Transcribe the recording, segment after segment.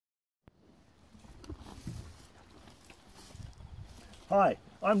Hi,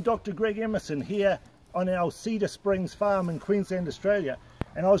 I'm Dr. Greg Emerson here on our Cedar Springs farm in Queensland, Australia,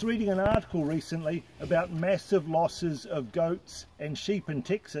 and I was reading an article recently about massive losses of goats and sheep in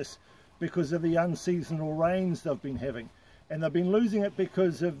Texas because of the unseasonal rains they've been having, and they've been losing it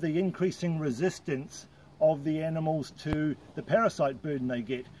because of the increasing resistance of the animals to the parasite burden they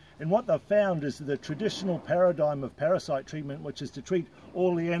get. And what they've found is the traditional paradigm of parasite treatment, which is to treat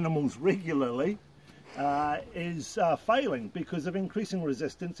all the animals regularly, is failing because of increasing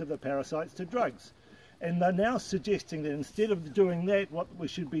resistance of the parasites to drugs. And they're now suggesting that instead of doing that, what we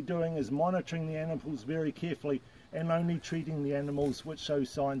should be doing is monitoring the animals very carefully and only treating the animals which show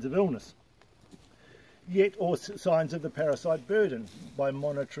signs of illness, or signs of the parasite burden, by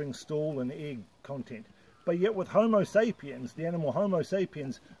monitoring stool and egg content. But yet with Homo sapiens, the animal Homo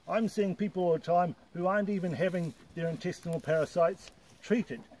sapiens, I'm seeing people all the time who aren't even having their intestinal parasites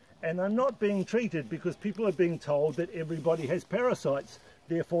treated. And they're not being treated because people are being told that everybody has parasites,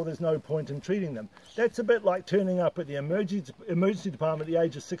 therefore there's no point in treating them. That's a bit like turning up at the emergency department at the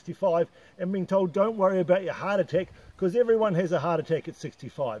age of 65 and being told don't worry about your heart attack because everyone has a heart attack at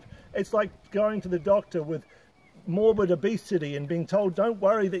 65. It's like going to the doctor with morbid obesity and being told don't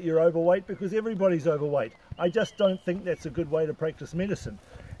worry that you're overweight because everybody's overweight. I just don't think that's a good way to practice medicine.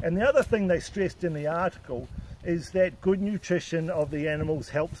 And the other thing they stressed in the article is that good nutrition of the animals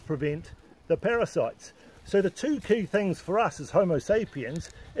helps prevent the parasites. So the two key things for us as Homo sapiens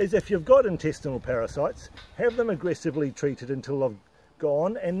is if you've got intestinal parasites, have them aggressively treated until they've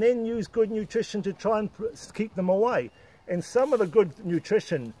gone, and then use good nutrition to try and keep them away. And some of the good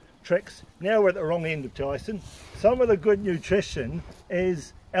nutrition tricks, now we're at the wrong end of Tyson, some of the good nutrition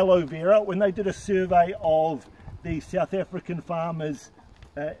is aloe vera. When they did a survey of the South African farmers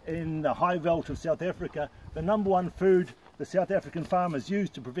in the high veld of South Africa, the number one food the South African farmers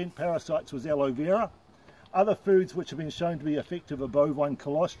used to prevent parasites was aloe vera. Other foods which have been shown to be effective are bovine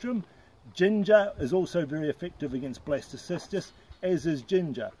colostrum. Ginger is also very effective against blastocystis, as is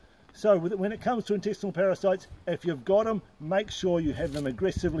ginger. So when it comes to intestinal parasites, if you've got them, make sure you have them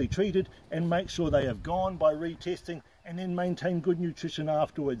aggressively treated and make sure they have gone by retesting, and then maintain good nutrition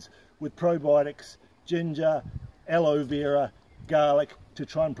afterwards with probiotics, ginger, aloe vera, garlic, to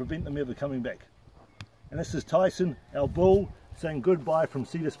try and prevent them ever coming back. And this is Tyson, our bull, saying goodbye from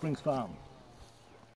Cedar Springs Farm.